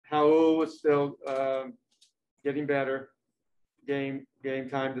Raul was still getting better. Game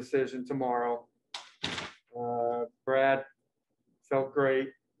time decision tomorrow. Brad felt great.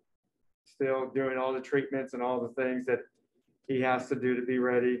 Still doing all the treatments and all the things that he has to do to be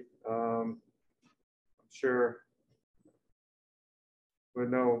ready. I'm sure we'll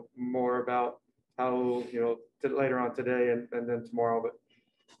know more about how later on today and then tomorrow. But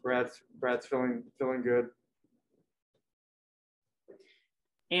Brad's feeling good.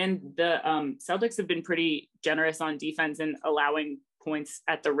 And the Celtics have been pretty generous on defense and allowing points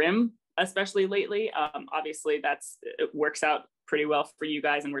at the rim, especially lately. Obviously, it works out pretty well for you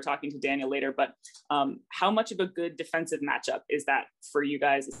guys, and we're talking to Daniel later. But how much of a good defensive matchup is that for you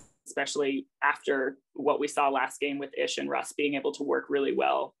guys, especially after what we saw last game with Ish and Russ being able to work really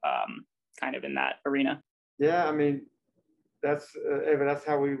well, kind of in that arena? Yeah, I mean, that's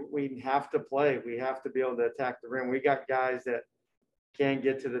how we have to play. We have to be able to attack the rim. We got guys that can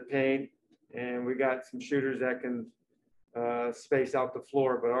get to the paint, and we got some shooters that can space out the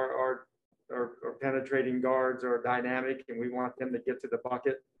floor. But our penetrating guards are dynamic, and we want them to get to the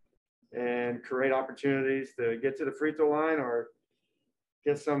bucket and create opportunities to get to the free throw line or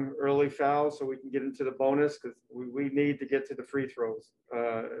get some early fouls so we can get into the bonus, because we need to get to the free throws.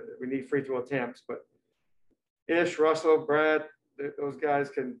 We need free throw attempts. But Ish, Russell, Brad, those guys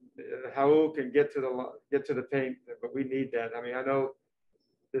can, Raul can get to the paint, but we need that. I mean, I know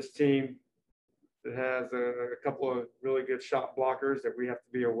this team that has a couple of really good shot blockers that we have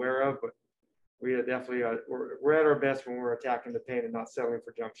to be aware of, but we are definitely we're at our best when we're attacking the paint and not settling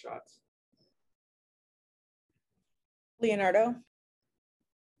for jump shots. Leonardo.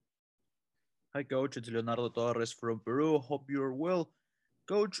 Hi, Coach. It's Leonardo Torres from Peru. Hope you're well.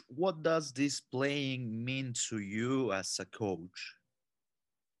 Coach, what does this playing mean to you as a coach?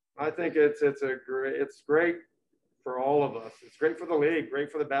 I think it's great for all of us. It's great for the league,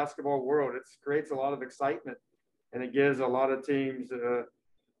 great for the basketball world. It creates a lot of excitement, and it gives a lot of teams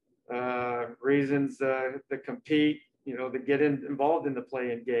reasons to compete, to get involved in the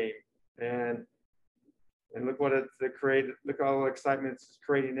playing game. And look what it's created. Look at all the excitement it's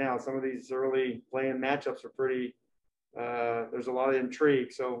creating now. Some of these early playing matchups are pretty. There's a lot of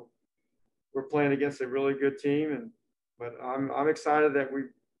intrigue. So we're playing against a really good team, but I'm excited that we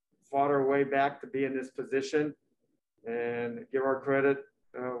fought our way back to be in this position, and give our credit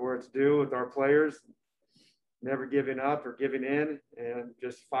where it's due with our players, never giving up or giving in, and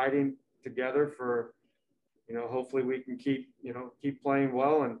just fighting together for, hopefully we can keep playing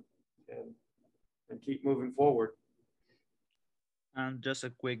well and keep moving forward. And just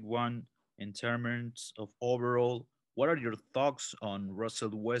a quick one, in terms of overall, what are your thoughts on Russell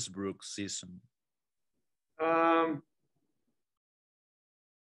Westbrook's season?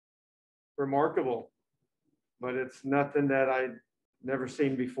 Remarkable, but it's nothing that I've never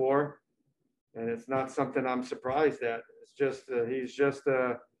seen before, and it's not something I'm surprised at. It's just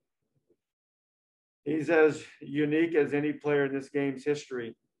he's as unique as any player in this game's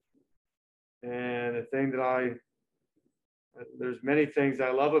history. And the thing that there's many things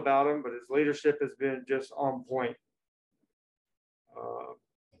I love about him, but his leadership has been just on point.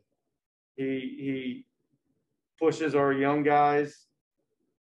 He pushes our young guys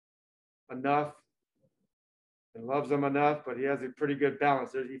enough and loves them enough, but he has a pretty good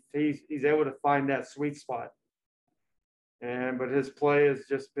balance. He's able to find that sweet spot. But his play has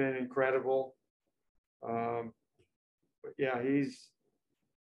just been incredible. But yeah, he's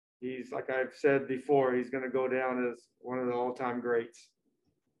like I've said before, he's going to go down as one of the all-time greats.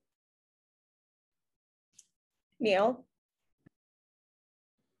 Neil.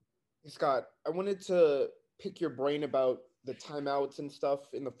 Scott, I wanted to pick your brain about the timeouts and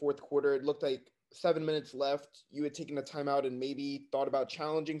stuff in the fourth quarter. It looked like 7 minutes left. You had taken a timeout and maybe thought about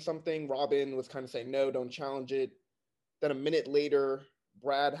challenging something. Robin was kind of saying, no, don't challenge it. Then a minute later,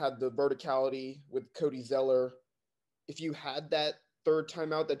 Brad had the verticality with Cody Zeller. If you had that third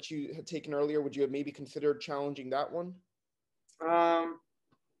timeout that you had taken earlier, would you have maybe considered challenging that one?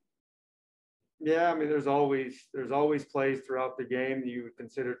 Yeah, I mean, there's always plays throughout the game you would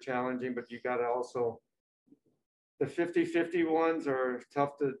consider challenging, but you got to also, the 50-50 ones are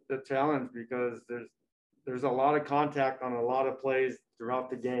tough to challenge, because there's a lot of contact on a lot of plays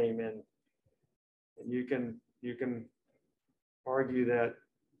throughout the game, and you can argue that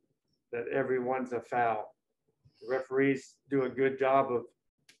everyone's a foul. The referees do a good job of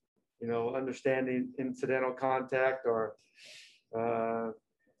understanding incidental contact or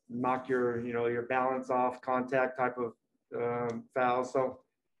knock your balance off contact type of foul. So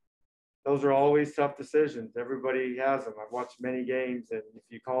those are always tough decisions. Everybody has them. I've watched many games, and if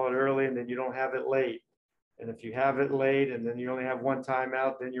you call it early and then you don't have it late, And if you have it late and then you only have one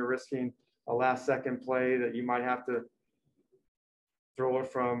timeout, then you're risking a last second play that you might have to throw it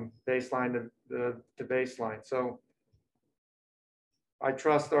from baseline to baseline. So I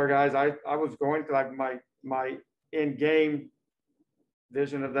trust our guys. I was going to my in-game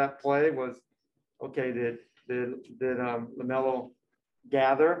vision of that play was, okay, did LaMelo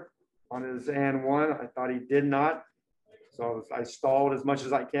gather on his and one? I thought he did not. So I stalled as much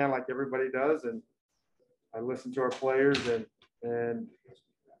as I can, like everybody does, and I listened to our players and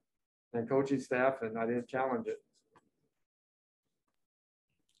coaching staff, and I didn't challenge it.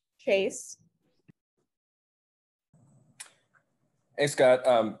 Chase. Hey,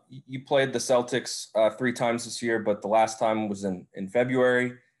 Scott, you played the Celtics 3 times this year, but the last time was in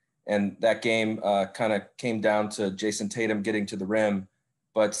February. And that game kind of came down to Jason Tatum getting to the rim.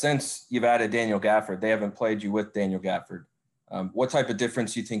 But since you've added Daniel Gafford, they haven't played you with Daniel Gafford. What type of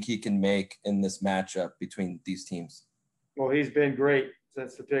difference do you think he can make in this matchup between these teams? Well, he's been great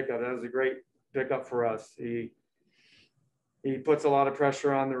since the pickup. That was a great pickup for us. He puts a lot of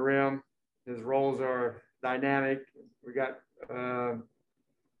pressure on the rim. His roles are dynamic. We got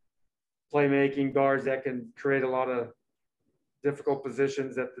playmaking guards that can create a lot of difficult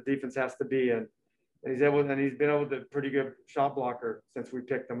positions that the defense has to be in. And he's been able to pretty good shot blocker since we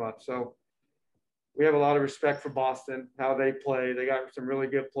picked him up. So we have a lot of respect for Boston, how they play. They got some really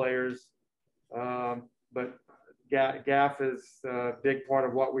good players. But Gaff is a big part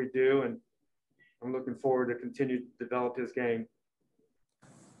of what we do, and I'm looking forward to continue to develop his game.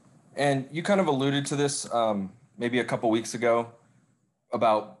 And you kind of alluded to this maybe a couple weeks ago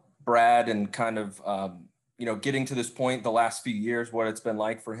about Brad and kind of, getting to this point the last few years, what it's been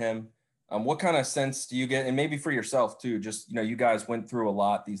like for him. What kind of sense do you get, and maybe for yourself too, just, you guys went through a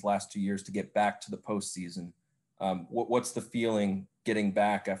lot these last 2 years to get back to the postseason. What's the feeling getting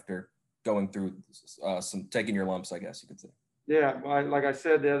back after going through taking your lumps, I guess you could say? Yeah, like I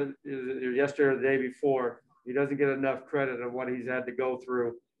said yesterday or the day before, he doesn't get enough credit of what he's had to go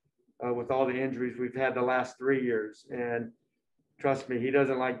through with all the injuries we've had the last 3 years. And trust me, he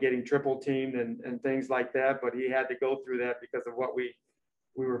doesn't like getting triple teamed and things like that, but he had to go through that because of what we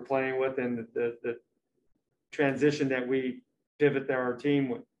were playing with and the transition that we pivot our team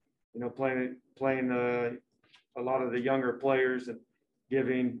with, playing a lot of the younger players and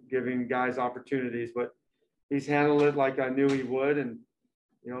giving guys opportunities. But he's handled it like I knew he would. And,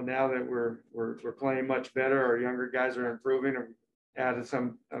 now that we're playing much better, our younger guys are improving and added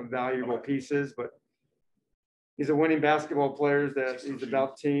some valuable pieces. But he's a winning basketball player. That he's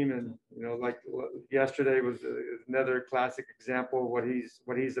about team, and like yesterday was another classic example of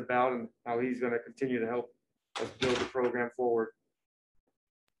what he's about and how he's going to continue to help us build the program forward.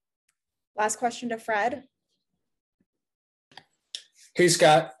 Last question to Fred. Hey,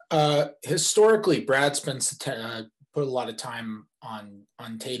 Scott. Historically, Brad's been put a lot of time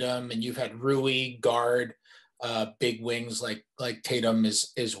on Tatum, and you've had Rui guard big wings like Tatum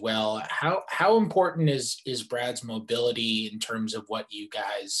as well. How important is Brad's mobility in terms of what you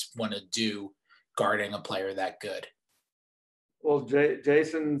guys want to do guarding a player that good? Well,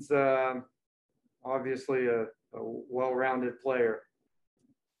 Jason's obviously a well-rounded player.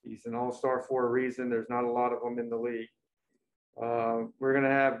 He's an all-star for a reason. There's not a lot of them in the league. We're going to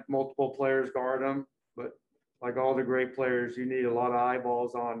have multiple players guard him, but like all the great players, you need a lot of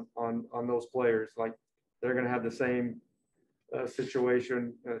eyeballs on those players. Like they're going to have the same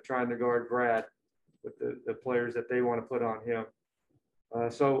situation trying to guard Brad with the players that they want to put on him.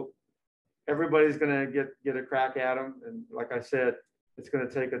 So everybody's going to get a crack at him. And like I said, it's going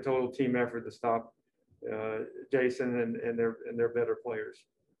to take a total team effort to stop Jason and their better players.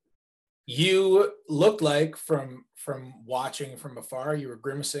 You looked like from watching from afar, you were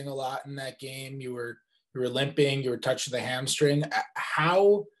grimacing a lot in that game. You were limping, you were touching the hamstring.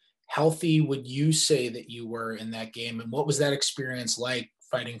 How healthy would you say that you were in that game, and what was that experience like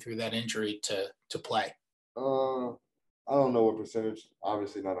fighting through that injury to play? I don't know what percentage.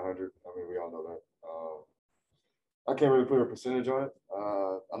 Obviously not 100. I mean, we all know that. I can't really put a percentage on it.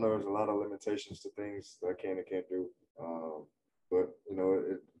 I know there's a lot of limitations to things that I can and can't do. But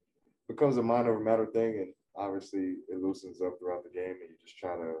it becomes a mind over matter thing, and obviously it loosens up throughout the game, and you just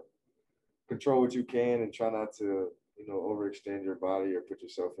try to control what you can and try not to overextend your body or put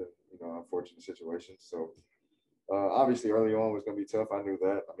yourself in unfortunate situations. So obviously early on was going to be tough. I knew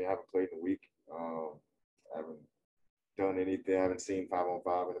that. I mean, I haven't played in a week. I haven't done anything. I haven't seen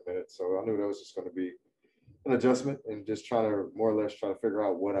 5-on-5 in a minute. So I knew that was just going to be an adjustment and just trying to more or less try to figure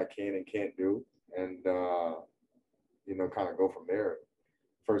out what I can and can't do, and kind of go from there.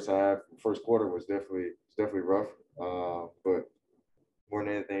 First quarter was definitely rough, but more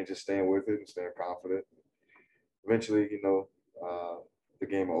than anything, just staying with it and staying confident, eventually, the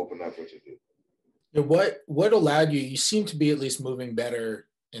game will open up, which it did. Yeah, what allowed you? You seem to be at least moving better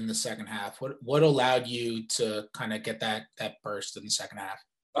in the second half. What allowed you to kind of get that burst in the second half?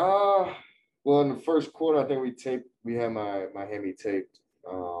 Well, in the first quarter, I think we had my hammy taped,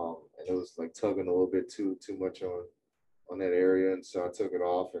 and it was like tugging a little bit too much on that area, and so I took it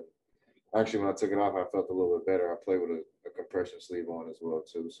off. And actually, when I took it off, I felt a little bit better. I played with a compression sleeve on as well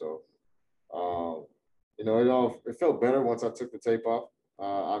too, so it felt better once I took the tape off.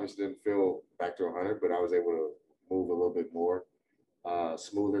 Obviously, didn't feel back to 100, but I was able to move a little bit more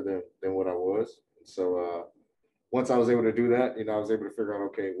smoother than what I was. And so once I was able to do that, I was able to figure out,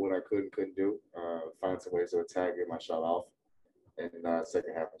 okay, what I could and couldn't do, find some ways to attack, get my shot off, and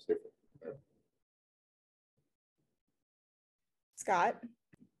second half was different. Yeah. Scott.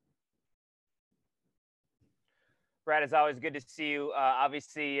 Brad, it's always good to see you.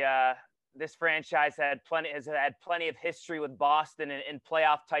 Obviously, this franchise has had plenty of history with Boston in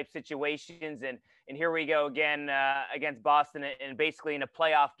playoff type situations, and here we go again against Boston and basically in a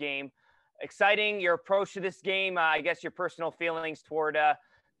playoff game. Exciting, your approach to this game. I guess your personal feelings toward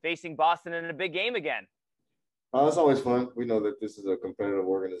facing Boston in a big game again. It's always fun. We know that this is a competitive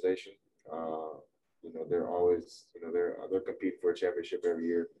organization. They're always, they're competing for a championship every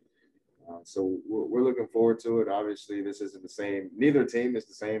year. So we're looking forward to it. Obviously, this isn't the same. Neither team is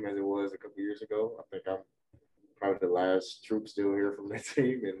the same as it was a couple years ago. I think I'm probably the last troop still here from that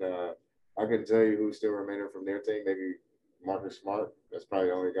team, and I can tell you who's still remaining from their team. Maybe Marcus Smart. That's probably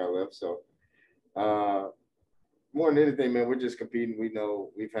the only guy left. So more than anything, man, we're just competing. We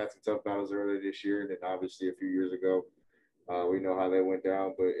know we've had some tough battles earlier this year, and then obviously a few years ago. We know how that went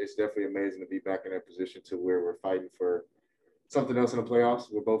down, but it's definitely amazing to be back in that position to where we're fighting for something else in the playoffs.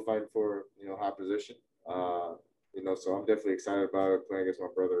 We're both fighting for, high position. So I'm definitely excited about it, playing against my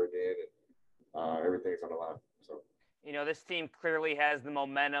brother again, and everything's on the line. So, this team clearly has the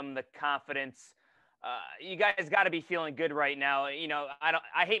momentum, the confidence. You guys got to be feeling good right now.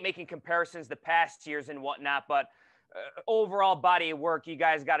 I hate making comparisons to past years and whatnot, but overall body of work, you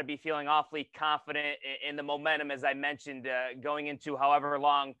guys got to be feeling awfully confident in the momentum, as I mentioned, going into however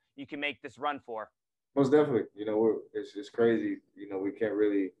long you can make this run for. Most definitely. It's crazy. We can't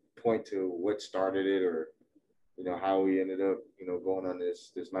really point to what started it or, how we ended up, going on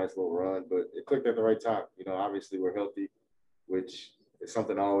this nice little run, but it clicked at the right time. Obviously we're healthy, which is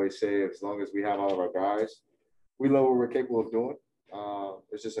something I always say. As long as we have all of our guys, we know what we're capable of doing.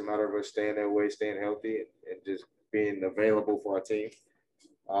 It's just a matter of us staying that way, staying healthy, and just being available for our team.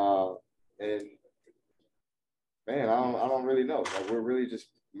 And man, I don't really know. Like, we're really just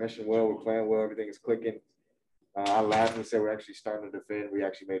meshing well. We're playing well. Everything is clicking. I laughed and said we're actually starting to defend. We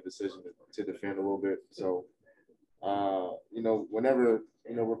actually made a decision to defend a little bit. So, whenever,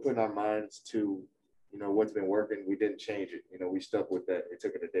 we're putting our minds to, what's been working, we didn't change it. We stuck with that. We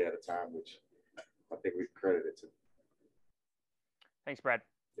took it a day at a time, which I think we can credit it to. Thanks, Brad.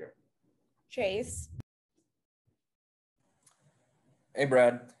 Yeah. Chase. Hey,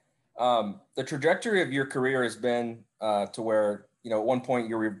 Brad. The trajectory of your career has been to where, at one point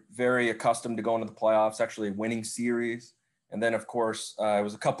you were very accustomed to going to the playoffs, actually winning series. And then, of course, it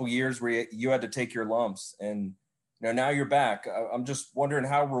was a couple years where you had to take your lumps. And, now you're back. I'm just wondering,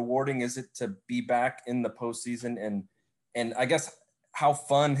 how rewarding is it to be back in the postseason? And I guess, how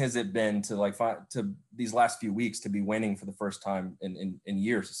fun has it been to these last few weeks to be winning for the first time in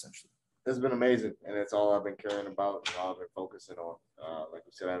years, essentially? It's been amazing, and it's all I've been caring about. I've been focusing on. Like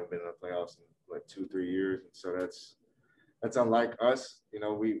you said, I haven't been in the playoffs in like 2-3 years, and so that's unlike us.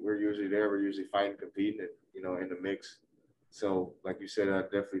 We're usually there. We're usually fighting, competing, and in the mix. So, like you said, I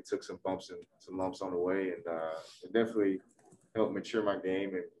definitely took some bumps and some lumps on the way, and it definitely helped mature my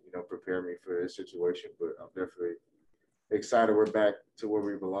game and prepare me for this situation. But I'm definitely excited we're back to where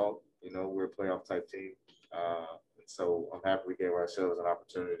we belong. We're a playoff type team, and so I'm happy we gave ourselves an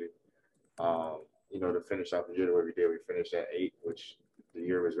opportunity. To finish out the year the way we did. We finished at 8, which the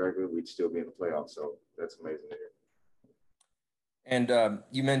year was regular, we'd still be in the playoffs. So that's amazing to hear. And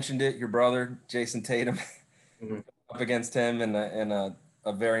you mentioned it, your brother, Jason Tatum, up against him in a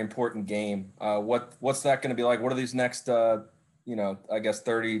very important game. What's that going to be like? What are these next, I guess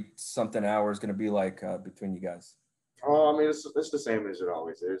 30-something hours going to be like between you guys? I mean, it's the same as it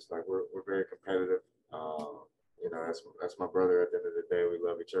always is. Like, we're very competitive. That's my brother. At the end of the day, we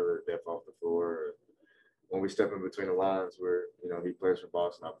love each other to death off the floor. When we step in between the lines, he plays for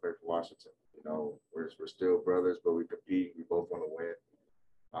Boston, I play for Washington. We're still brothers, but we compete. We both want to win.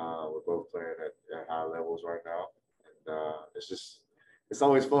 We're both playing at high levels right now, and it's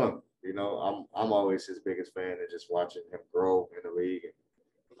always fun. I'm always his biggest fan, and just watching him grow in the league,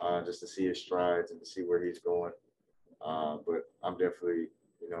 and just to see his strides and to see where he's going. But I'm definitely,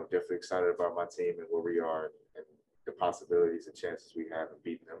 definitely excited about my team and where we are and the possibilities and chances we have in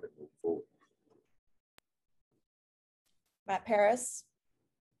beating them and moving forward. Matt Paris.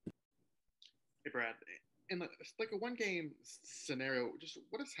 Hey, Brad. In like a one-game scenario, just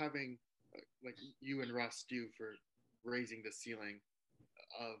what does having like you and Russ do for raising the ceiling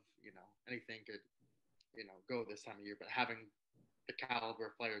of anything could go this time of year, but having the caliber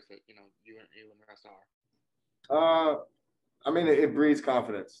of players that you and Russ are? I mean, it breeds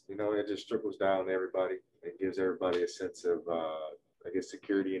confidence. It just trickles down to everybody. It gives everybody a sense of, I guess,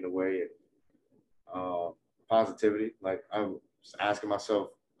 security in a way and positivity. Like I was asking myself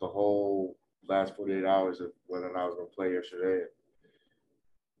the whole last 48 hours of whether or not I was going to play yesterday.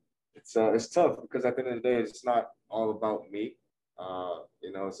 It's tough because at the end of the day, it's not all about me.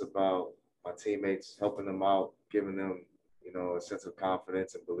 It's about my teammates, helping them out, giving them, a sense of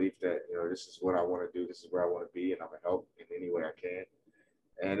confidence and belief that, this is what I want to do. This is where I want to be, and I'm going to help in any way I can.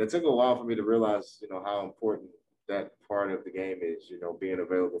 And it took a while for me to realize, how important that part of the game is, being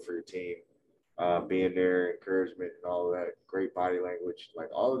available for your team, being there, encouragement, and all of that, great body language. Like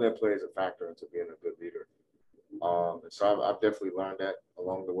all of that plays a factor into being a good leader. And so I've definitely learned that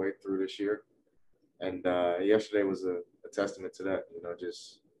along the way through this year. And yesterday was a testament to that,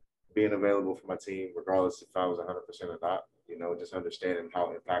 just being available for my team, regardless if I was 100% or not, just understanding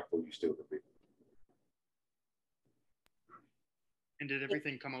how impactful you still could be. And did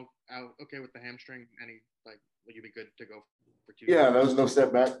everything come out okay with the hamstring? Will you be good to go for 2 Yeah, there was no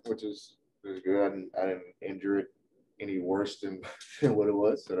setback, which is good. I didn't injure it any worse than what it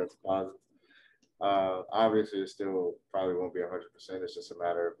was, so that's positive. Obviously, it still probably won't be 100%. It's just a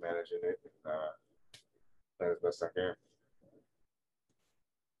matter of managing it and playing as best I can.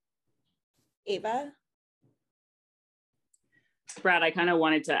 Ava. Brad, I kind of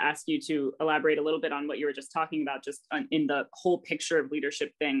wanted to ask you to elaborate a little bit on what you were just talking about, just in the whole picture of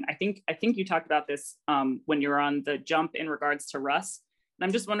leadership thing. I think you talked about this when you were on the jump in regards to Russ. And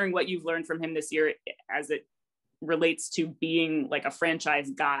I'm just wondering what you've learned from him this year as it relates to being like a franchise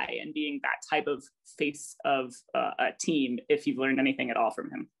guy and being that type of face of a team, if you've learned anything at all from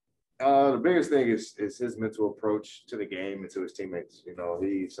him. The biggest thing is his mental approach to the game and to his teammates. He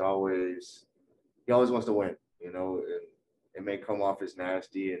always wants to win, and it may come off as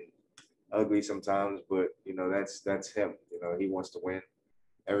nasty and ugly sometimes, but that's him. He wants to win.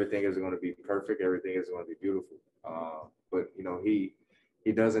 Everything isn't going to be perfect. Everything isn't going to be beautiful. But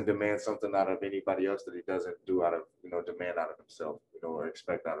he doesn't demand something out of anybody else that he doesn't do out of demand out of himself, or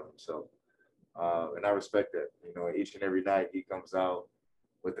expect out of himself. And I respect that. Each and every night he comes out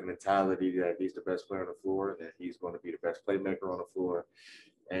with the mentality that he's the best player on the floor, that he's going to be the best playmaker on the floor,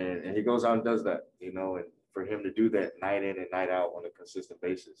 and he goes out and does that. And for him to do that night in and night out on a consistent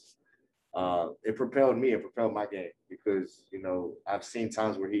basis, it propelled me. It propelled my game because I've seen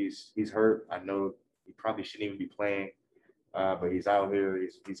times where he's hurt. I know he probably shouldn't even be playing, but he's out here.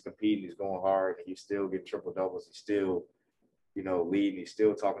 He's competing. He's going hard, and he's still getting triple doubles. He's still leading. He's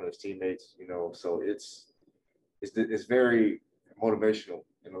still talking to his teammates. So it's very motivational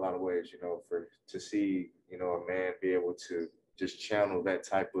in a lot of ways. To see a man be able to just channel that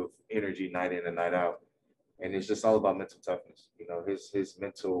type of energy night in and night out. And it's just all about mental toughness. His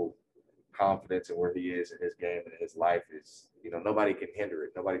mental confidence in where he is in his game and in his life is, nobody can hinder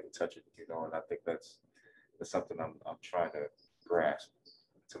it. Nobody can touch it, and I think that's something I'm trying to grasp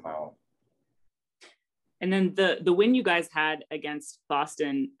to my own. And then the win you guys had against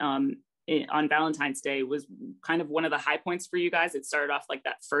Boston on Valentine's Day was kind of one of the high points for you guys. It started off like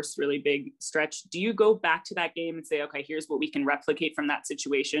that first really big stretch. Do you go back to that game and say, okay, here's what we can replicate from that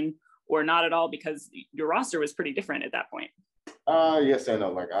situation, or not at all, because your roster was pretty different at that point? Yes and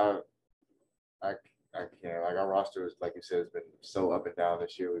no. Like I can't. Like our roster is, like you said, has been so up and down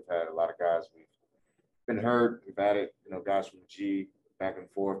this year. We've had a lot of guys. We've been hurt. We've had it, guys from G back and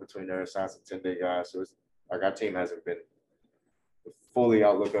forth between their assignments and 10-day guys. So it's like our team hasn't been fully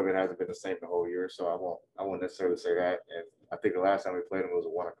outlook of it hasn't been the same the whole year. So I won't necessarily say that. And I think the last time we played them was a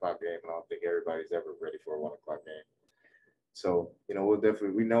 1 o'clock game, and I don't think everybody's ever ready for a 1 o'clock game. So, we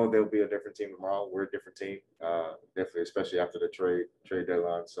know there'll be a different team tomorrow. We're a different team, definitely, especially after the trade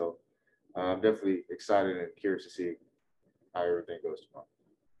deadline. So I'm definitely excited and curious to see how everything goes tomorrow.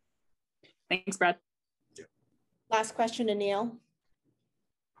 Thanks, Brad. Yeah. Last question to Neil.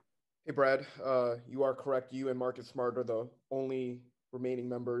 Hey, Brad, you are correct. You and Marcus Smart are the only remaining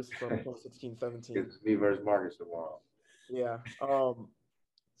members from 2016-17. It's me versus Marcus tomorrow. Yeah.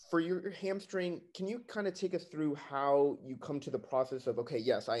 For your hamstring, can you kind of take us through how you come to the process of, okay,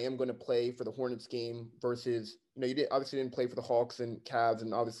 yes, I am going to play for the Hornets game versus, you obviously didn't play for the Hawks and Cavs,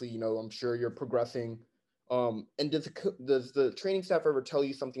 and obviously, I'm sure you're progressing And does the training staff ever tell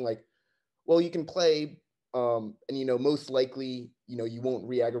you something like, well, you can play, and most likely, you won't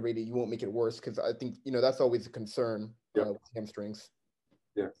re-aggravate it, you won't make it worse? Because I think that's always a concern with hamstrings.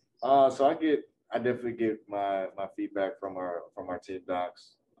 Yeah. So I definitely get my feedback from our team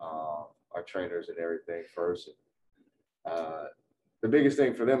docs, our trainers and everything first. The biggest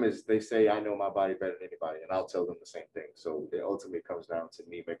thing for them is they say, I know my body better than anybody, and I'll tell them the same thing. So it ultimately comes down to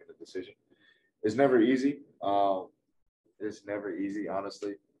me making the decision. It's never easy. It's never easy,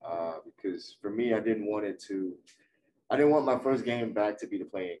 honestly, because for me, I didn't want my first game back to be the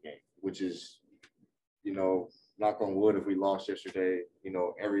playing game, which is, knock on wood, if we lost yesterday,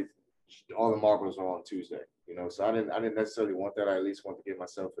 all the marbles are on Tuesday, so I didn't necessarily want that. I at least want to give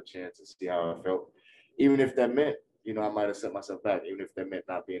myself a chance to see how I felt, even if that meant, I might have set myself back, even if that meant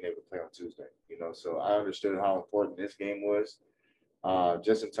not being able to play on Tuesday, so I understood how important this game was,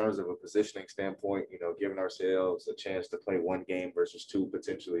 just in terms of a positioning standpoint, giving ourselves a chance to play one game versus two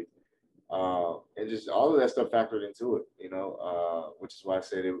potentially, and just all of that stuff factored into it, which is why I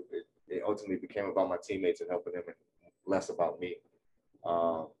said it ultimately became about my teammates and helping them and less about me.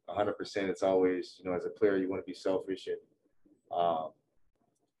 100%, it's always, as a player, you want to be selfish and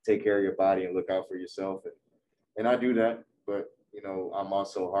take care of your body and look out for yourself. And I do that, but, I'm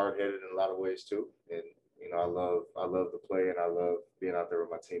also hard-headed in a lot of ways too. And, I love the play and I love being out there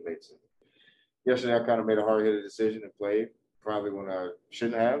with my teammates. And yesterday, I kind of made a hard-headed decision and played probably when I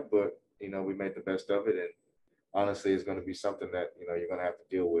shouldn't have, but, we made the best of it. And honestly, it's going to be something that, you're going to have to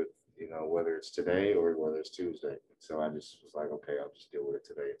deal with, whether it's today or whether it's Tuesday. So I just was like, okay, I'll just deal with it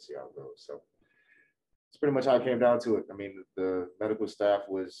today and see how it goes. So it's pretty much how it came down to it. I mean, the medical staff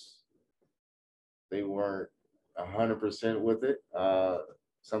they weren't 100% with it.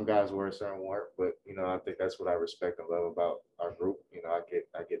 Some guys were, some weren't, but, I think that's what I respect and love about our group. I get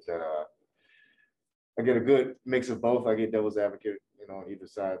that, I get a good mix of both. I get devil's advocate, on either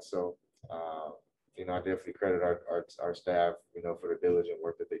side. So, I definitely credit our staff, for the diligent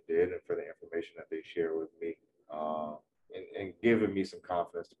work that they did and for the information that they shared with me, and giving me some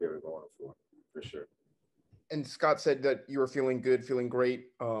confidence to be able to go on the floor, for sure. And Scott said that you were feeling good, feeling great.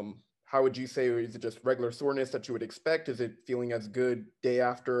 How would you say, is it just regular soreness that you would expect? Is it feeling as good day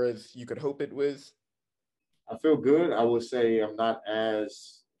after as you could hope it was? I feel good. I would say I'm not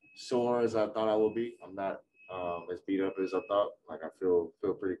as sore as I thought I would be. I'm not as beat up as I thought. Like, I feel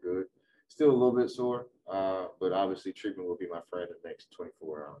pretty good. Still a little bit sore, but obviously treatment will be my friend in the next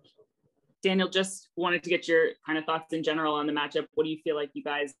 24 hours. So. Daniel, just wanted to get your kind of thoughts in general on the matchup. What do you feel like you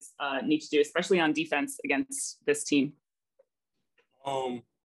guys need to do, especially on defense against this team?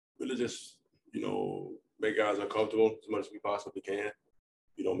 Really just, make guys uncomfortable as much as we possibly can.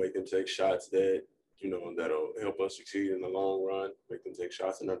 Make them take shots that, that'll help us succeed in the long run, make them take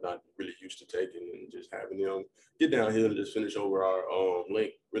shots that they're not really used to taking, and just having them get down here and just finish over our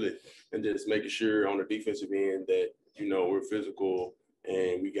link, really, and just making sure on the defensive end that, we're physical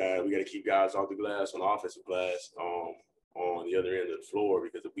and we got to keep guys off the glass on the offensive glass on the other end of the floor,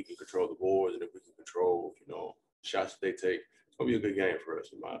 because if we can control the boards and if we can control, shots that they take, it's going to be a good game for us,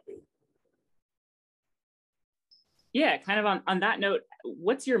 in my opinion. Yeah, kind of on that note,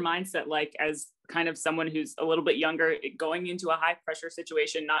 what's your mindset like as kind of someone who's a little bit younger, going into a high pressure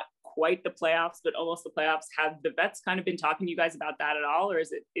situation, not quite the playoffs, but almost the playoffs? Have the vets kind of been talking to you guys about that at all? Or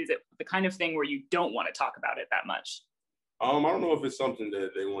is it the kind of thing where you don't want to talk about it that much? I don't know if it's something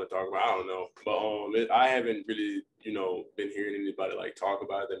that they want to talk about. I don't know. But I haven't really, been hearing anybody like talk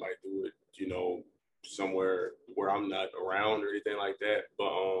about it. They might do it, somewhere where I'm not around or anything like that.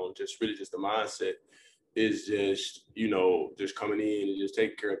 But just the mindset is just, just coming in and just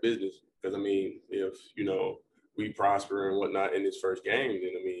taking care of business. Because, I mean, if, we prosper and whatnot in this first game,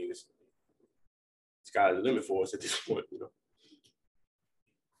 then, I mean, sky's the limit for us at this point,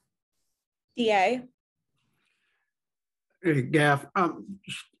 DA? Hey, Gaff,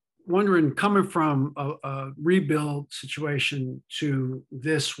 just wondering, coming from a rebuild situation to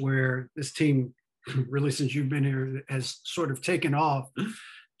this, where this team, really since you've been here, has sort of taken off,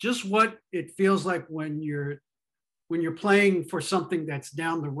 just what it feels like when you're playing for something that's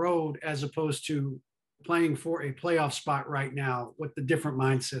down the road as opposed to playing for a playoff spot right now, what the different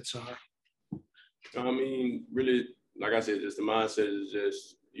mindsets are. I mean, really, like I said, just the mindset is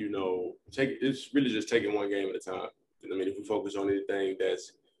just, it's really just taking one game at a time. I mean, if we focus on anything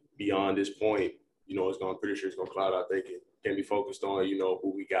that's beyond this point, I'm pretty sure it's going to cloud our thinking. Can be focused on,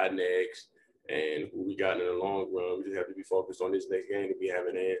 who we got next and who we got in the long run. We just have to be focused on this next game that we have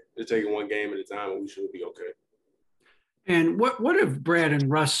in hand. Just taking one game at a time, and we should be okay. And what have Brad and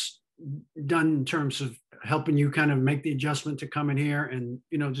Russ done in terms of helping you kind of make the adjustment to come in here and,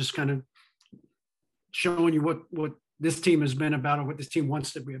 just kind of showing you what this team has been about and what this team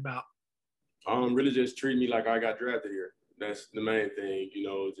wants to be about? Really just treat me like I got drafted here. That's the main thing,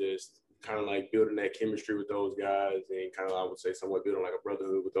 just kind of like building that chemistry with those guys and kind of, I would say, somewhat building like a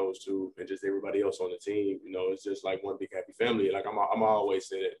brotherhood with those two and just everybody else on the team. It's just like one big happy family. Like I'm always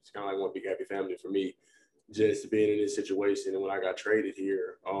say that it's kind of like one big happy family for me, just being in this situation. And when I got traded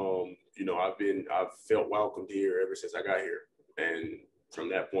here, I've felt welcomed here ever since I got here. And from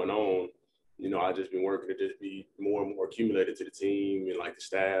that point on, I've just been working to just be more and more accumulated to the team and like the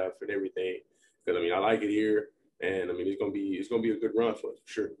staff and everything. Because I like it here, and it's gonna be a good run for us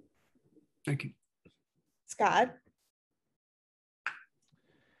for sure. Thank you, Scott.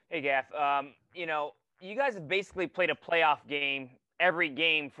 Hey, Gaff. You guys have basically played a playoff game every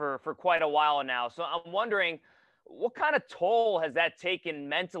game for quite a while now. So I'm wondering, what kind of toll has that taken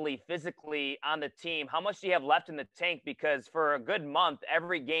mentally, physically on the team? How much do you have left in the tank? Because for a good month,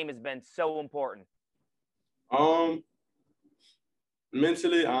 every game has been so important.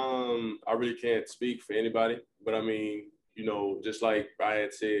 Mentally, I really can't speak for anybody, but just like I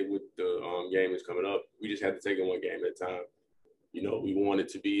had said with the game that's coming up, we just had to take it one game at a time. We wanted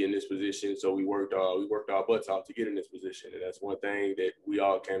to be in this position, so we worked our butts off to get in this position, and that's one thing that we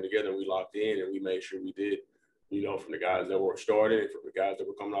all came together and we locked in, and we made sure we did. From the guys that were starting, from the guys that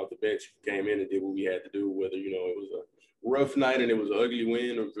were coming off the bench, came in and did what we had to do, whether it was a rough night and it was an ugly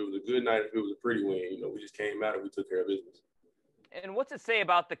win, or if it was a good night, if it was a pretty win. We just came out and we took care of business. And what's it say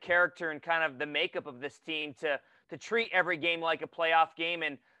about the character and kind of the makeup of this team to treat every game like a playoff game?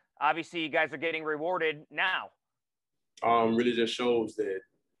 And obviously, you guys are getting rewarded now. Really just shows that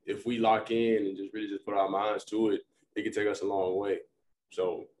if we lock in and just really just put our minds to it, it can take us a long way.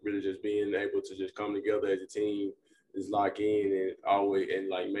 So really just being able to just come together as a team, just lock in and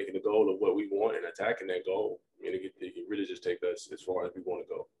like making the goal of what we want and attacking that goal. It can really just take us as far as we want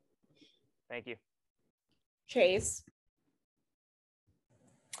to go. Thank you. Chase.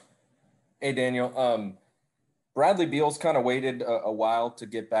 Hey, Daniel. Bradley Beal's kind of waited a while to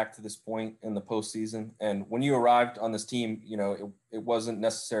get back to this point in the postseason. And when you arrived on this team, it wasn't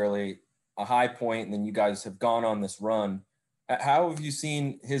necessarily a high point, and then you guys have gone on this run. How have you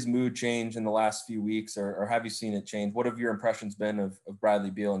seen his mood change in the last few weeks, or have you seen it change? What have your impressions been of Bradley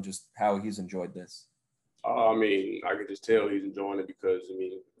Beal and just how he's enjoyed this? I can just tell he's enjoying it because,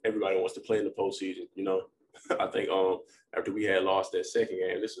 everybody wants to play in the postseason, I think after we had lost that second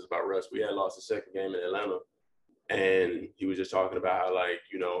game, this is about Russ, we had lost the second game in Atlanta, and he was just talking about how,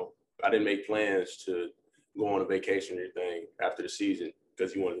 I didn't make plans to go on a vacation or anything after the season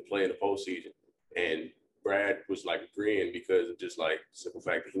because he wanted to play in the postseason. And Brad was agreeing because of just the simple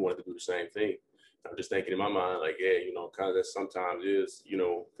fact that he wanted to do the same thing. I'm just thinking in my mind, kind of that sometimes is,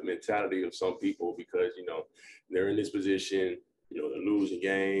 the mentality of some people because, they're in this position, they're losing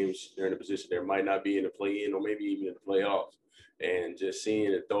games, they're in a position they might not be in the play-in or maybe even in the playoffs. And just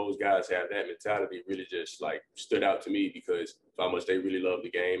seeing that those guys have that mentality really just stood out to me because of how much they really love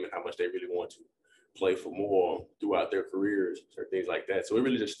the game and how much they really want to play for more throughout their careers or things like that. So it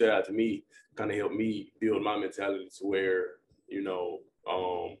really just stood out to me, kind of helped me build my mentality to where,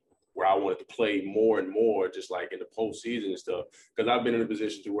 where I wanted to play more and more, just in the postseason and stuff. Because I've been in a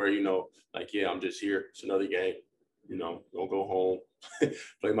position to where, I'm just here. It's another game. Gonna go home,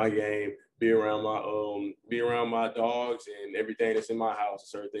 play my game, be around my dogs and everything that's in my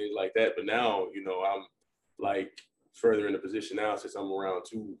house, certain things like that. But now, I'm further in the position now since I'm around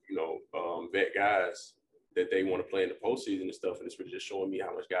two, vet guys that they want to play in the postseason and stuff. And it's really just showing me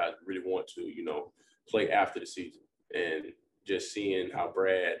how much guys really want to, play after the season. And just seeing how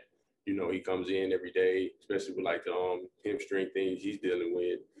Brad, he comes in every day, especially with the hamstring things he's dealing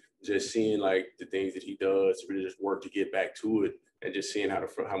with. Just seeing the things that he does to really just work to get back to it, and just seeing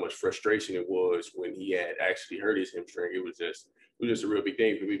how much frustration it was when he had actually hurt his hamstring. It was just a real big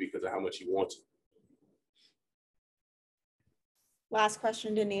thing for me because of how much he wants it. Last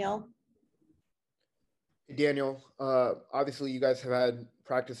question to Neil. Daniel, obviously you guys have had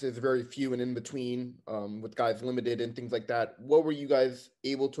practices, very few and in between, with guys limited and things like that. What were you guys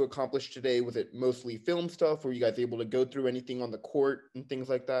able to accomplish today? Was it mostly film stuff? Were you guys able to go through anything on the court and things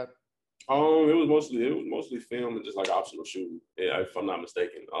like that? It was mostly film and just optional shooting, if I'm not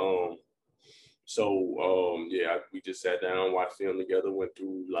mistaken. We just sat down, watched film together, went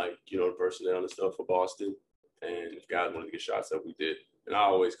through the personnel and stuff for Boston, and if guys wanted to get shots up, we did. And I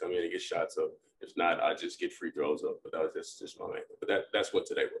always come in and get shots up. If not, I just get free throws up. But that was just my main. But that's what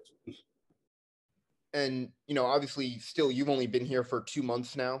today was. And obviously, still, you've only been here for 2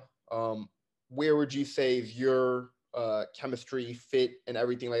 months now. Where would you say is your chemistry, fit, and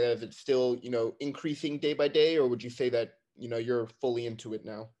everything like that? Is it still increasing day by day, or would you say that you're fully into it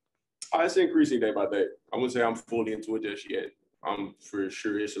now? It's increasing day by day. I wouldn't say I'm fully into it just yet. I'm for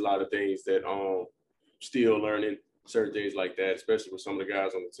sure it's a lot of things that still learning, certain things like that, especially with some of the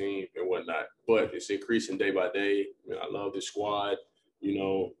guys on the team and whatnot. But it's increasing day by day. You know, I love the squad, you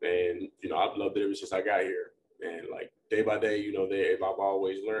know, and you know, I've loved it ever since I got here. And like day by day, you know, I've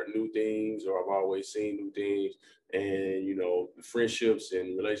always learned new things or I've always seen new things. And you know, the friendships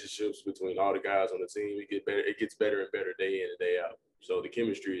and relationships between all the guys on the team, it gets better and better day in and day out. So the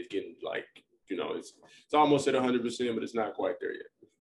chemistry is getting like, you know, it's almost at 100%, but it's not quite there yet.